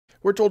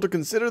We're told to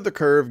consider the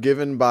curve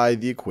given by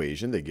the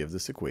equation. They give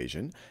this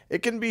equation.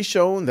 It can be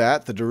shown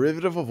that the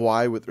derivative of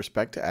y with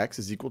respect to x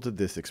is equal to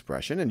this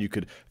expression, and you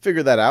could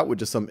figure that out with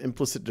just some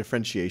implicit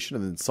differentiation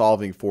and then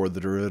solving for the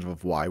derivative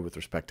of y with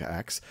respect to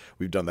x.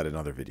 We've done that in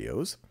other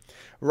videos.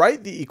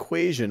 Write the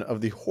equation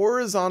of the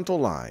horizontal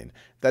line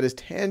that is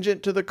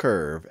tangent to the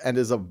curve and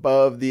is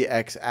above the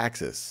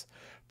x-axis.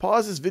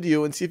 Pause this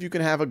video and see if you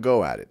can have a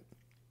go at it.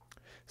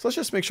 So let's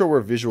just make sure we're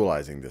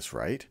visualizing this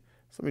right.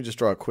 So let me just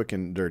draw a quick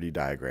and dirty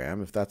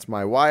diagram. If that's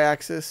my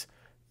y-axis,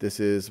 this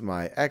is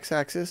my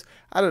x-axis.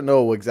 I don't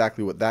know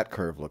exactly what that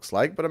curve looks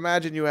like, but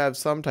imagine you have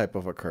some type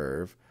of a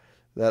curve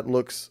that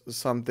looks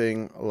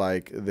something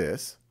like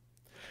this.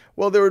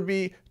 Well, there would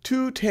be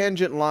two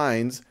tangent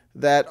lines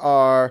that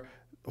are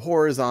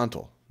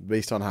horizontal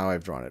based on how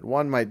I've drawn it.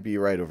 One might be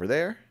right over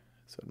there,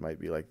 so it might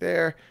be like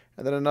there,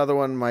 and then another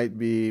one might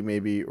be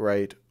maybe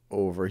right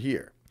over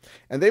here.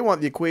 And they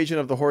want the equation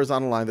of the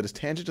horizontal line that is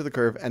tangent to the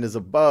curve and is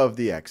above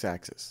the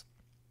x-axis.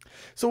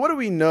 So what do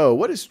we know?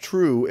 What is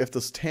true if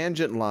this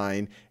tangent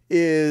line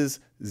is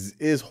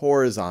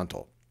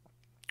horizontal?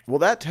 Well,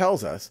 that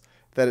tells us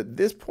that at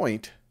this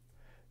point,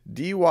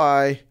 dy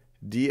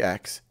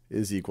dx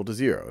is equal to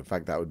 0. In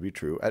fact, that would be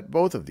true at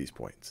both of these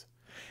points.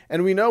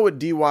 And we know what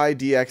dy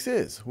dx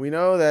is. We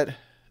know that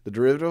the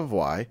derivative of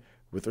y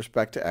with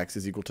respect to x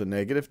is equal to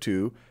negative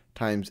 2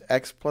 times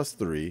x plus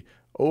 3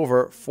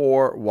 over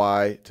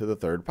 4y to the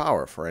third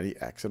power for any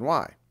x and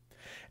y.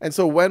 And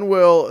so when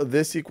will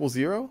this equal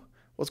 0? Well,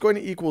 it's going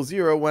to equal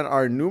 0 when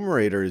our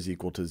numerator is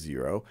equal to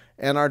 0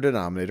 and our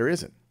denominator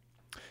isn't.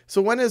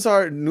 So when is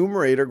our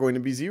numerator going to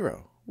be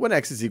 0? When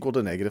x is equal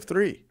to negative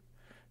 3.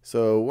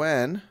 So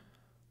when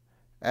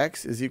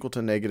x is equal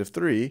to negative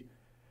 3,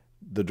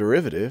 the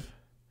derivative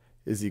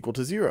is equal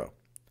to 0.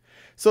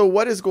 So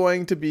what is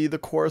going to be the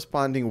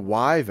corresponding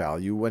y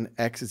value when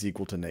x is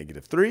equal to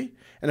negative 3?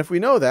 And if we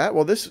know that,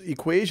 well, this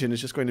equation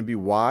is just going to be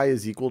y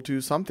is equal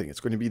to something. It's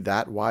going to be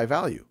that y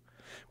value.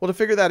 Well, to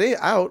figure that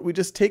out, we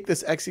just take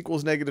this x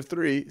equals negative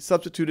 3,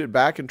 substitute it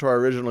back into our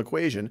original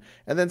equation,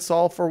 and then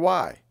solve for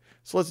y.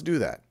 So let's do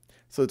that.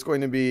 So it's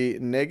going to be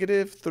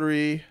negative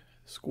 3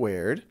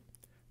 squared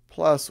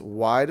plus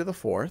y to the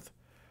fourth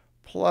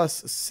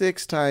plus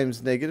 6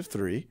 times negative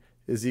 3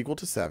 is equal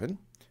to 7.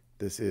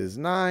 This is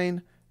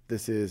 9.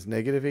 This is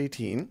negative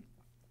 18.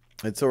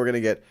 And so we're going to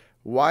get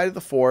y to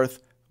the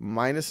fourth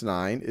minus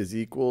 9 is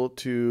equal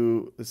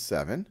to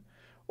 7.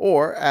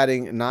 Or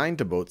adding 9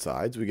 to both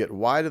sides, we get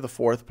y to the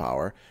fourth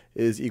power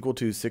is equal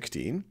to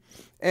 16.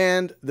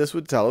 And this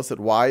would tell us that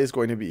y is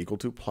going to be equal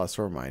to plus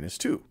or minus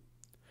 2.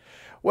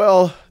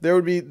 Well, there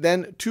would be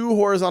then two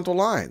horizontal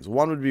lines.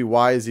 One would be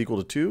y is equal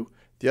to 2.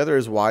 The other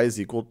is y is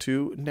equal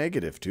to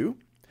negative 2.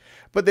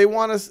 But they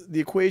want us the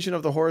equation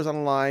of the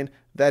horizontal line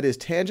that is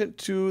tangent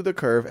to the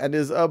curve and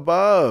is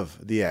above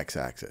the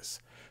x-axis.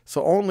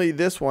 So only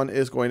this one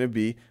is going to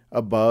be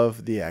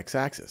above the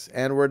x-axis.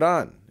 And we're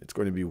done. It's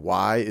going to be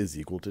y is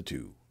equal to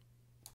 2.